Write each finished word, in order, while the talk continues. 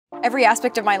Every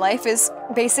aspect of my life is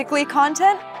basically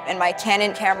content, and my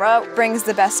Canon camera brings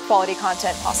the best quality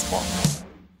content possible.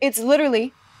 It's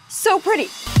literally so pretty.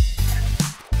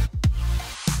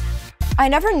 I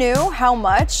never knew how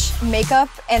much makeup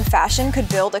and fashion could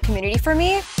build a community for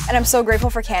me, and I'm so grateful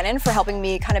for Canon for helping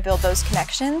me kind of build those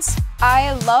connections.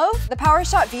 I love the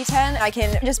PowerShot V10. I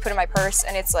can just put it in my purse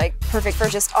and it's like perfect for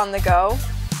just on the go.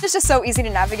 It's just so easy to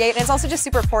navigate, and it's also just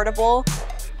super portable.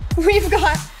 We've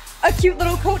got a cute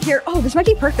little coat here. Oh, this might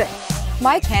be perfect.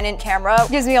 My Canon camera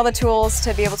gives me all the tools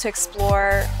to be able to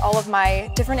explore all of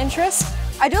my different interests.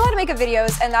 I do a lot of makeup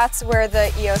videos, and that's where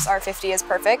the EOS R50 is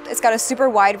perfect. It's got a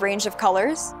super wide range of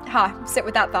colors. Sit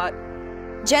with that thought.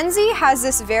 Gen Z has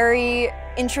this very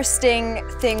interesting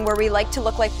thing where we like to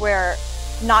look like we're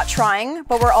not trying,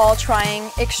 but we're all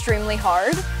trying extremely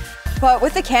hard. But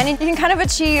with the Canon, you can kind of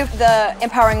achieve the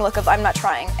empowering look of I'm not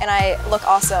trying, and I look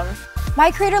awesome. My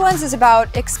creator lens is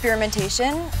about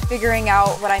experimentation, figuring out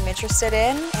what I'm interested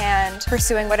in, and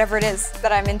pursuing whatever it is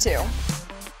that I'm into.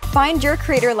 Find your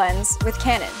creator lens with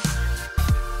Canon.